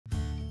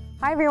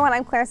Hi everyone,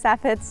 I'm Claire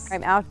Saffitz.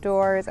 I'm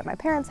outdoors at my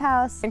parents'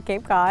 house in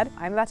Cape Cod.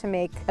 I'm about to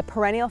make a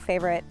perennial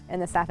favorite in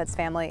the Saffitz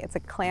family. It's a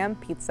clam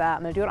pizza.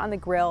 I'm gonna do it on the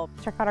grill.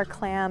 Check out our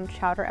clam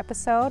chowder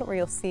episode where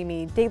you'll see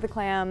me dig the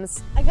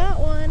clams. I got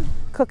one.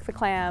 Cook the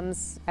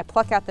clams. I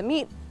pluck out the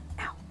meat.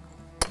 Ow.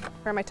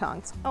 Where are my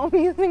tongs? Oh, I'm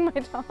using my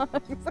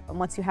tongs.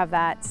 Once you have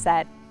that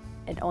set,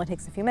 it only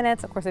takes a few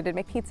minutes. Of course, I did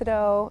make pizza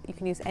dough. You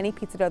can use any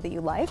pizza dough that you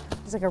like.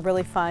 It's like a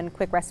really fun,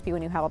 quick recipe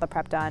when you have all the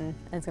prep done,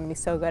 and it's gonna be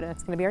so good, and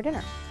it's gonna be our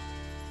dinner.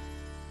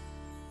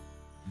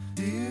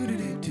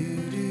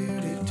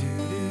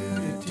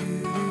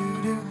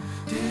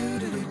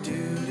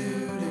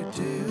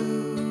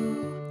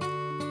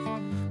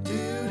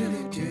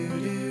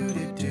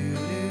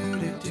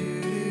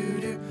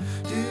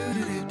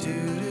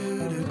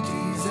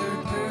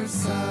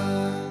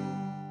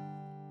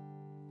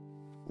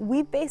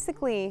 We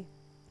basically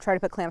try to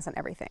put clams on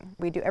everything.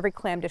 We do every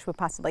clam dish we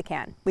possibly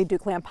can. We do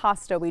clam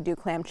pasta, we do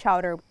clam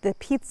chowder. The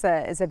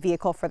pizza is a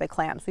vehicle for the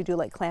clams. We do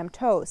like clam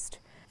toast.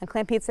 And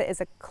clam pizza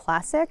is a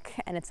classic,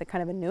 and it's a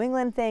kind of a New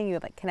England thing. You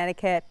have like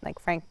Connecticut, like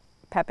Frank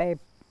Pepe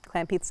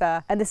Clam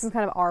Pizza. And this is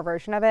kind of our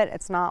version of it.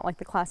 It's not like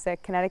the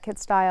classic Connecticut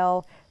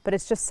style, but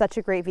it's just such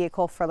a great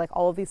vehicle for like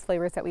all of these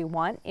flavors that we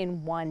want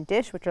in one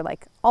dish, which are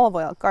like olive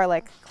oil,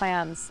 garlic,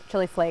 clams,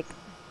 chili flake.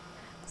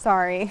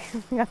 Sorry,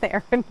 we got the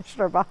air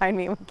conditioner behind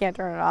me. We can't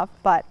turn it off,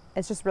 but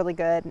it's just really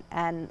good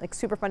and like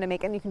super fun to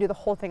make, and you can do the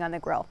whole thing on the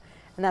grill.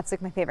 And that's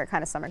like my favorite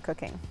kind of summer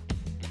cooking.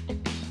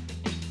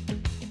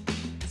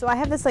 So I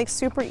have this like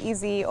super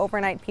easy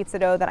overnight pizza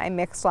dough that I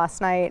mixed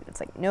last night. It's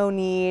like no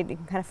need, you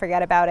can kind of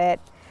forget about it.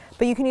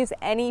 But you can use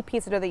any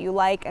pizza dough that you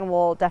like, and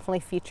we'll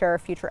definitely feature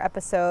future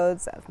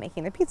episodes of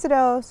making the pizza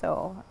dough.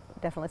 So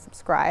definitely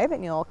subscribe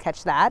and you'll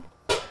catch that.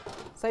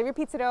 So you have your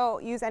pizza dough,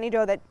 use any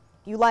dough that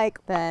you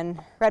like,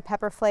 then red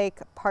pepper flake,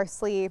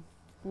 parsley,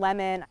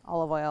 lemon,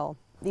 olive oil.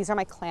 These are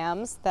my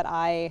clams that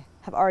I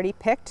have already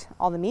picked,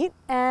 all the meat,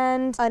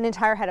 and an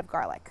entire head of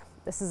garlic.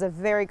 This is a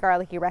very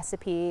garlicky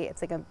recipe.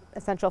 It's like an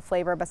essential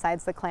flavor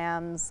besides the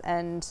clams,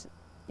 and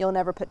you'll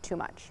never put too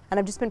much. And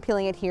I've just been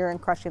peeling it here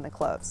and crushing the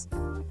cloves.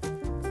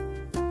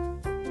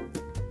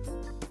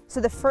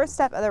 So the first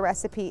step of the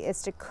recipe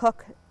is to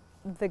cook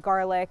the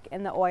garlic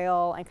in the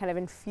oil and kind of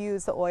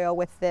infuse the oil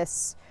with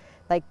this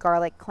like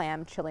garlic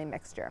clam chili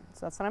mixture.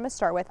 So that's what I'm gonna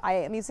start with. I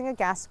am using a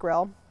gas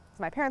grill. It's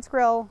my parents'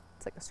 grill.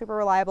 It's like a super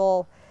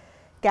reliable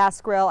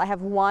gas grill. I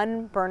have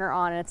one burner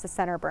on, and it's a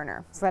center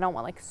burner. So I don't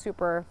want like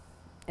super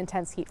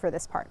intense heat for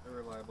this part.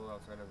 They're reliable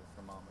outside of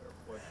the thermometer.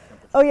 What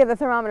temperature? Oh yeah, the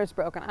thermometer's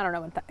broken. I don't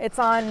know what it's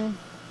on.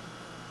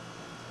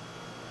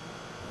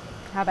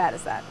 How bad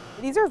is that?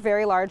 These are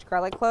very large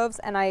garlic cloves,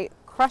 and I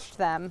crushed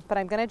them, but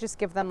I'm gonna just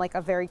give them like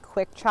a very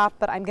quick chop,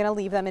 but I'm gonna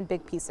leave them in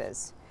big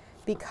pieces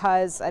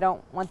because I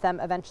don't want them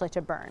eventually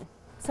to burn.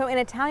 So in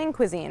Italian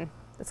cuisine,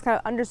 it's kind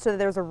of understood that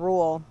there's a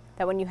rule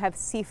that when you have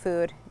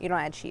seafood, you don't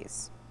add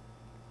cheese.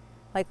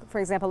 Like for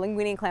example,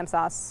 linguine and clam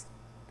sauce,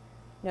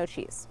 no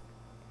cheese.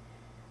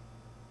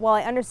 While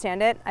I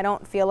understand it, I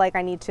don't feel like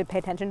I need to pay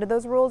attention to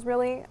those rules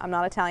really. I'm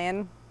not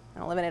Italian, I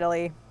don't live in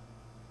Italy.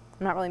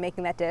 I'm not really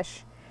making that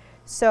dish.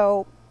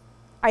 So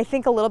I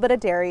think a little bit of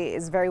dairy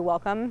is very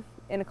welcome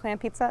in a clam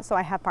pizza, so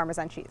I have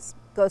Parmesan cheese.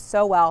 It goes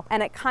so well,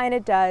 and it kind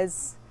of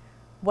does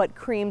what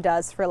cream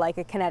does for like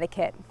a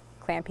Connecticut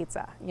clam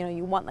pizza. You know,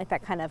 you want like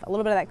that kind of, a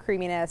little bit of that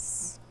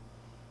creaminess.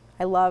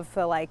 I love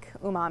the like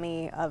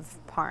umami of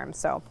Parm,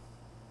 so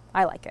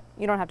I like it.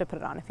 You don't have to put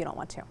it on if you don't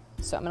want to.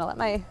 So I'm gonna let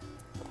my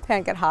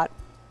pan get hot.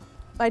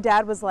 My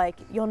dad was like,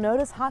 you'll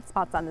notice hot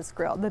spots on this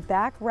grill, the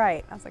back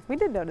right. I was like, we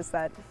did notice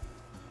that.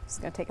 It's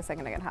gonna take a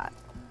second to get hot.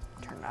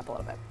 Turn it up a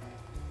little bit.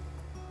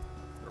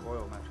 Your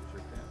oil matches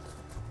your pan.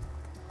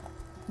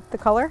 The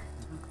color?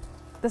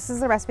 This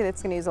is a recipe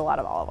that's gonna use a lot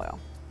of olive oil,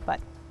 but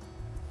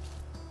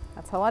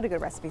that's how a lot of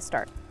good recipes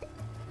start.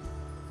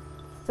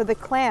 So the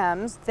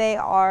clams, they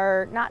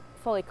are not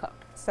fully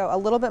cooked. So a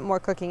little bit more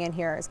cooking in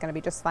here is gonna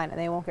be just fine, and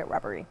they won't get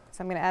rubbery.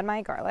 So I'm gonna add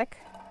my garlic.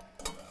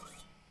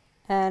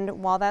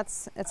 And while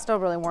it's still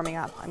really warming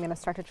up, I'm gonna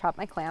start to chop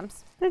my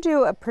clams. I'm gonna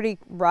do a pretty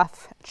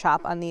rough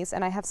chop on these,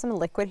 and I have some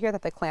liquid here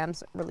that the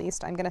clams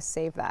released. I'm gonna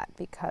save that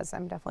because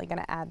I'm definitely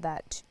gonna add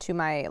that to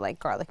my like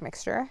garlic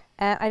mixture.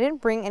 And I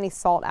didn't bring any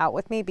salt out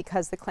with me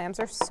because the clams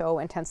are so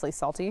intensely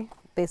salty,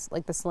 based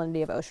like the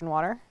salinity of ocean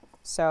water.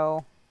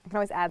 So I can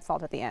always add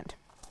salt at the end.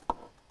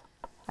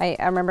 I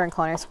remember in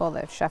culinary school,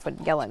 the chef would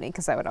yell at me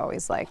because I would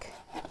always like,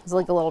 I was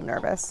like a little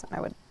nervous, and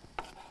I would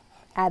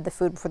add the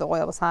food before the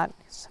oil was hot.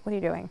 He's like, what are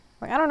you doing?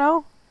 I'm like, I don't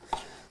know.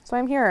 That's why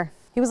I'm here.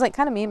 He was like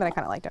kind of mean, but I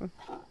kind of liked him.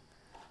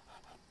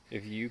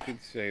 If you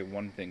could say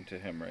one thing to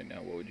him right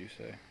now, what would you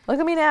say? Look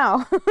at me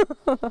now.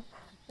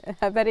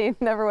 I bet he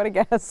never would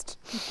have guessed.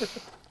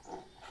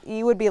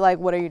 You would be like,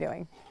 what are you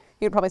doing?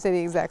 He would probably say the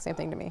exact same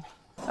thing to me.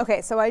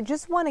 Okay, so I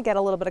just want to get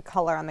a little bit of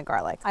color on the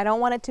garlic. I don't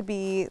want it to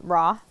be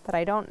raw, but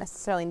I don't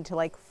necessarily need to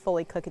like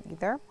fully cook it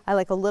either. I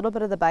like a little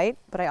bit of the bite,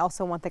 but I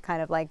also want the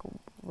kind of like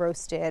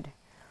roasted,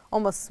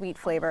 almost sweet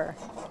flavor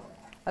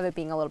of it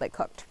being a little bit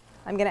cooked.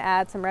 I'm gonna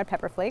add some red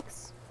pepper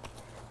flakes.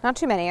 Not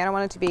too many, I don't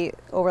want it to be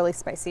overly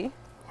spicy.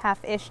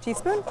 half-ish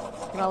teaspoon.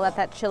 I'm gonna let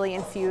that chili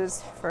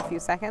infuse for a few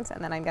seconds,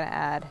 and then I'm gonna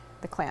add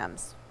the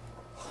clams.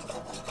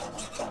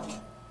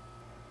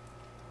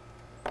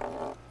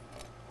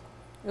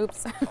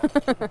 Oops.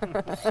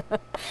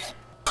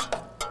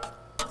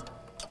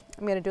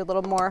 I'm gonna do a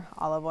little more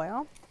olive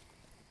oil.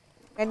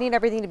 I need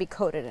everything to be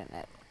coated in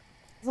it.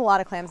 There's a lot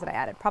of clams that I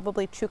added,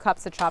 probably 2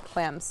 cups of chopped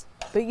clams,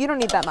 but you don't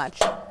need that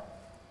much.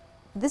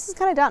 This is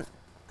kind of done.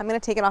 I'm gonna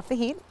take it off the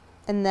heat,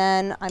 and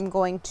then I'm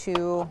going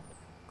to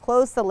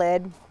close the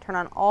lid, turn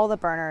on all the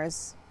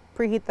burners,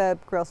 preheat the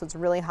grill so it's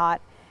really hot,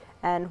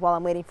 and while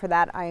I'm waiting for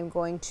that, I am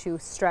going to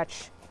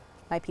stretch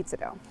my pizza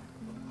dough.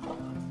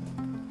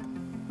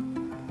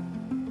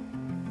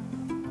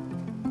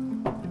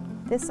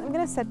 This I'm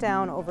gonna set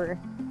down over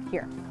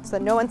here so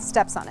that no one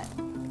steps on it.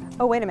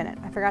 Oh, wait a minute,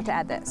 I forgot to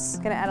add this.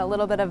 Gonna add a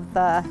little bit of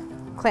the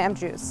clam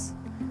juice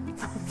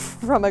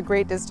from a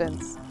great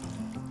distance.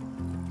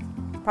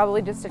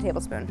 Probably just a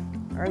tablespoon,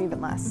 or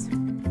even less.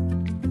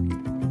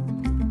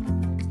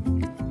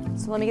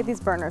 So let me get these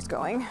burners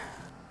going.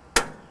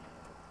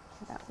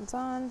 That one's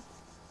on.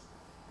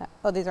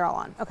 Oh, these are all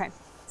on, okay.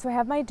 So I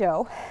have my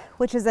dough,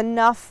 which is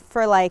enough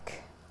for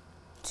like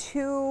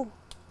 2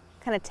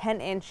 kind of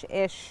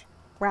 10-inch-ish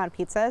round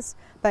pizzas,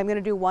 but I'm gonna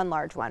do 1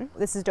 large one.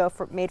 This is dough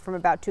made from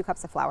about 2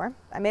 cups of flour.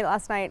 I made it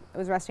last night, it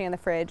was resting in the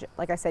fridge.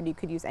 Like I said, you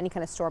could use any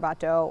kind of store-bought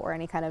dough or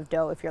any kind of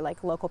dough if your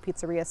like local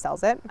pizzeria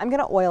sells it. I'm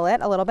gonna oil it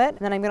a little bit, and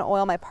then I'm gonna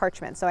oil my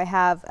parchment. So I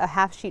have a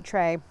half sheet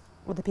tray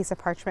with a piece of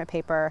parchment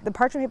paper. The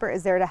parchment paper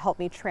is there to help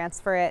me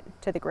transfer it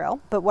to the grill,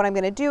 but what I'm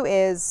gonna do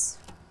is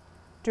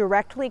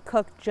directly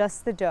cook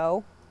just the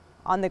dough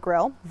on the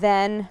grill.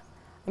 Then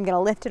I'm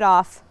gonna lift it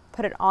off,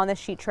 put it on the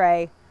sheet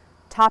tray,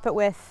 top it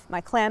with my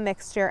clam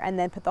mixture, and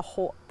then put the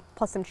whole,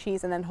 plus some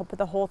cheese, and then put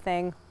the whole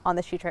thing on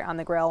the sheet tray on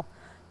the grill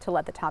to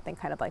let the topping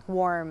kind of like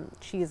warm.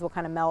 Cheese will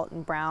kind of melt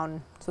and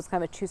brown. So it's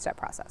kind of a 2-step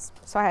process.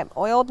 So I have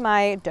oiled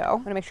my dough.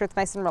 I'm gonna make sure it's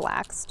nice and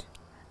relaxed.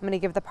 I'm gonna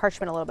give the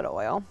parchment a little bit of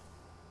oil.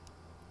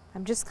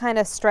 I'm just kind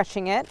of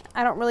stretching it.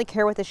 I don't really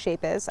care what the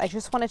shape is. I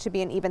just want it to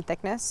be an even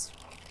thickness.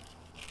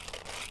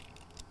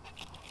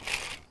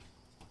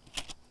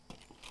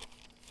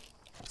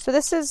 So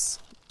this is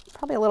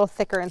probably a little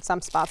thicker in some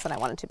spots than I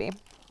want it to be. I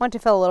want it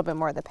to fill a little bit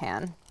more of the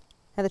pan.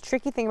 Now the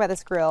tricky thing about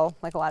this grill,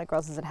 like a lot of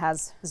grills, is it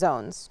has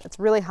zones. It's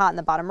really hot in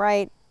the bottom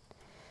right,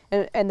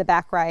 in the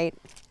back right,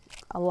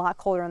 a lot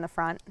colder in the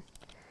front.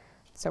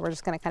 So we're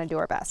just gonna kind of do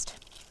our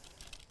best.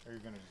 Are you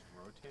gonna just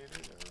rotate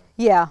it? Or?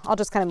 Yeah, I'll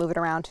just kind of move it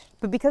around.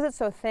 But because it's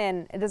so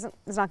thin, it's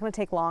not gonna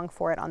take long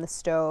for it on the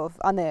stove,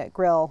 on the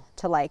grill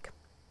to like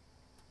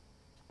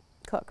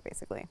cook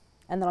basically.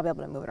 And then I'll be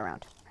able to move it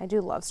around. I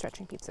do love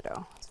stretching pizza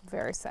dough. It's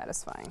very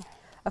satisfying.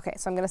 Okay,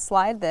 so I'm gonna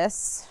slide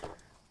this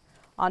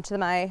onto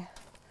my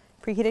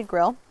preheated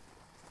grill.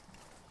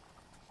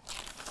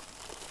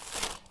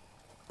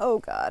 Oh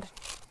God.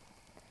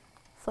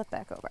 Flip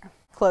back over.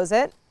 Close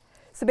it.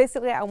 So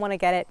basically I wanna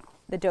get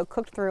the dough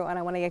cooked through, and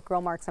I wanna get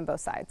grill marks on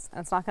both sides.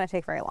 And it's not gonna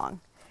take very long.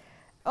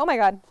 Oh my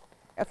God.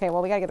 Okay,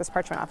 well we gotta get this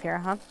parchment off here,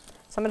 huh?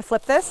 So I'm gonna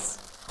flip this.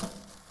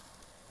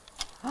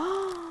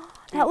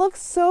 That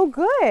looks so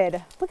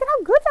good. Look at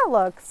how good that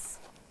looks.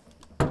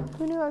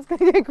 Who knew I was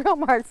gonna get grill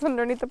marks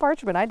underneath the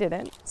parchment? I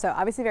didn't. So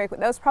obviously very quick.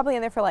 That was probably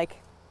in there for like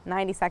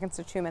 90 seconds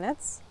to 2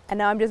 minutes. And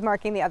now I'm just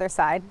marking the other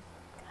side.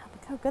 God,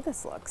 look how good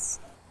this looks.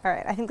 All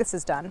right, I think this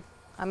is done.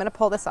 I'm gonna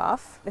pull this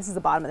off. This is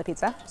the bottom of the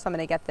pizza. So I'm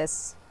gonna get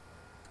this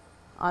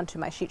onto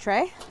my sheet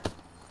tray.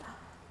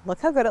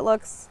 Look how good it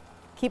looks.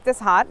 Keep this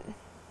hot.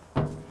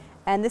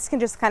 And this can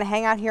just kind of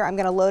hang out here. I'm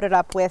gonna load it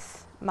up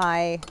with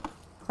my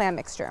clam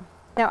mixture.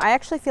 Now, I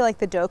actually feel like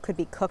the dough could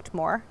be cooked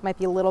more. Might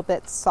be a little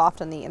bit soft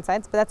on the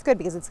insides, but that's good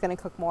because it's gonna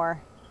cook more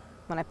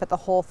when I put the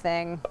whole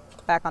thing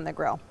back on the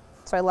grill.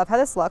 So I love how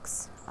this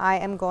looks. I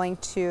am going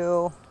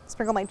to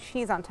sprinkle my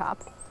cheese on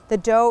top. The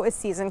dough is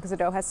seasoned because the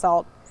dough has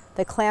salt.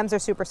 The clams are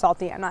super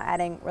salty. I'm not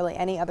adding really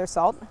any other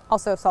salt.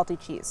 Also salty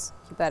cheese,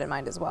 keep that in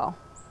mind as well.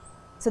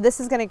 So this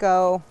is gonna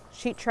go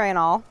sheet tray and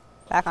all,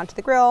 back onto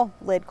the grill,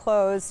 lid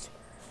closed,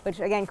 which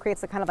again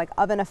creates a kind of like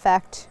oven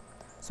effect.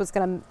 So it's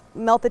gonna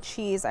melt the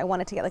cheese. I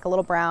want it to get like a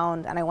little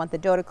brown, and I want the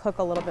dough to cook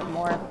a little bit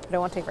more, but it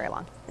won't take very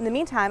long. In the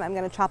meantime, I'm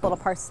gonna chop a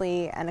little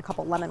parsley and a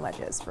couple lemon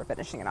wedges for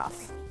finishing it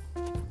off.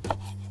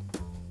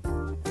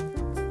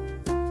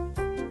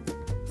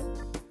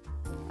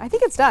 I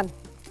think it's done.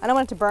 I don't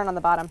want it to burn on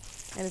the bottom.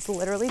 And it's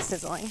literally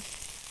sizzling.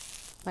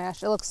 My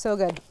gosh, it looks so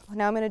good.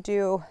 Now I'm gonna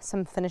do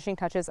some finishing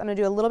touches. I'm gonna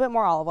do a little bit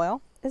more olive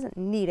oil. Doesn't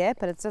need it,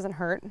 but it doesn't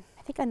hurt.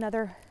 I think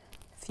another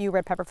few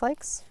red pepper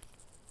flakes.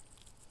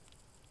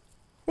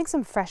 I think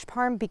some fresh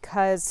parm,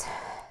 because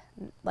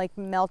like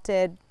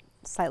melted,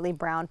 slightly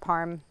brown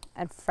parm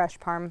and fresh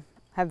parm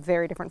have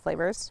very different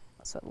flavors.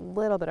 So a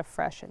little bit of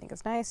fresh I think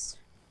is nice.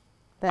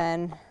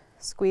 Then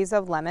squeeze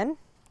of lemon.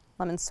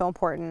 Lemon's so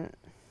important.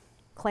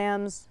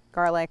 Clams,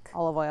 garlic,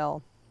 olive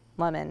oil,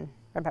 lemon,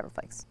 red pepper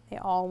flakes. They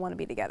all want to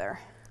be together.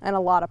 And a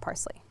lot of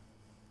parsley.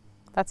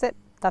 That's it.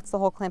 That's the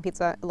whole clam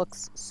pizza. It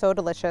looks so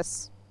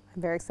delicious.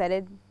 I'm very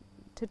excited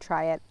to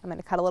try it. I'm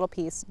gonna cut a little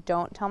piece.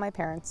 Don't tell my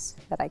parents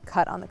that I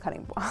cut on the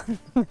cutting board,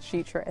 the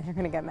sheet tray. They're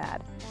gonna get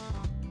mad.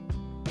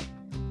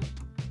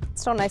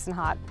 It's still nice and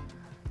hot.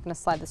 I'm gonna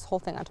slide this whole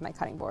thing onto my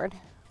cutting board.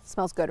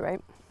 Smells good, right?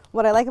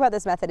 What I like about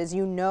this method is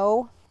you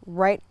know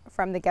right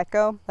from the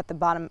get-go that the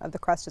bottom of the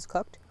crust is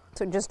cooked,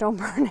 so just don't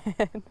burn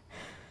it.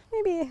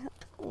 Maybe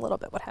a little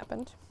bit what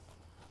happened.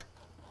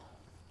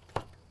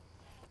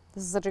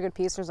 This is such a good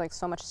piece. There's like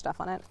so much stuff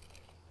on it.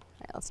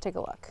 All right, let's take a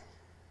look.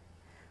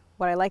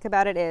 What I like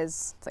about it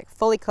is it's like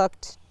fully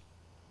cooked.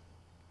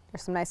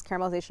 There's some nice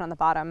caramelization on the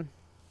bottom.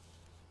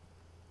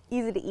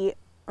 Easy to eat.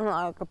 I don't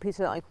know, like a piece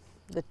of like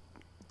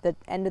the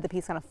end of the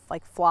piece kind of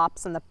like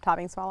flops and the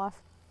toppings fall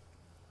off.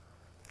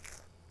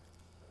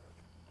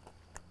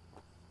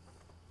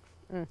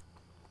 I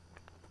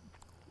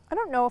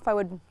don't know if I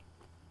would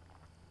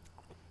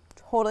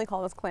totally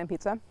call this clam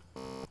pizza.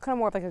 Kind of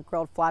more of like a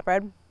grilled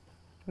flatbread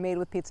made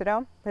with pizza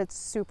dough, but it's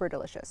super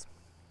delicious.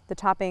 The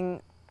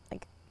topping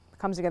like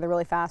comes together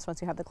really fast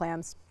once you have the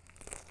clams.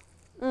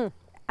 I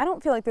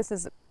don't feel like this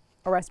is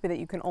a recipe that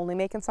you can only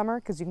make in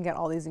summer because you can get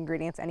all these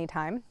ingredients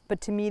anytime.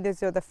 But to me,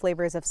 these are the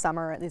flavors of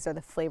summer. These are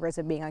the flavors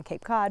of being on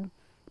Cape Cod,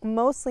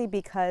 mostly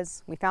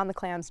because we found the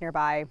clams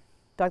nearby,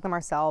 dug them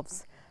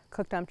ourselves,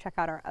 cooked them. Check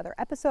out our other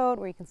episode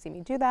where you can see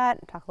me do that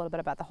and talk a little bit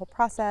about the whole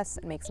process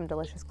and make some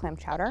delicious clam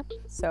chowder.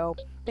 So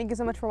thank you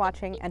so much for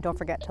watching, and don't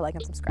forget to like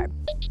and subscribe.